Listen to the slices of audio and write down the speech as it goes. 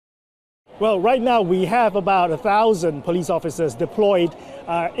Well, right now we have about 1,000 police officers deployed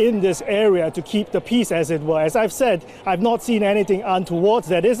in this area to keep the peace, as it were. As I've said, I've not seen anything untoward.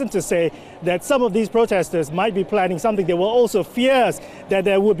 That isn't to say that some of these protesters might be planning something. There were also fears that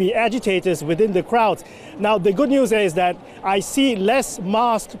there would be agitators within the crowds. Now, the good news is that I see less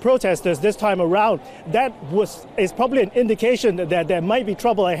masked protesters this time around. That is probably an indication that there might be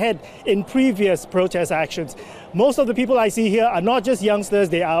trouble ahead in previous protest actions. Most of the people I see here are not just youngsters,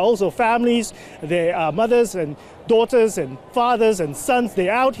 they are also families, they are mothers and daughters and fathers and sons.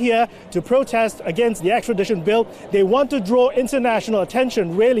 They're out here to protest against the extradition bill. They want to draw international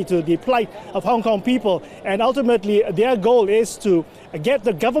attention really to the plight of Hong Kong people, and ultimately their goal is to get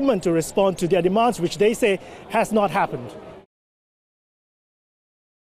the government to respond to their demands, which they say has not happened.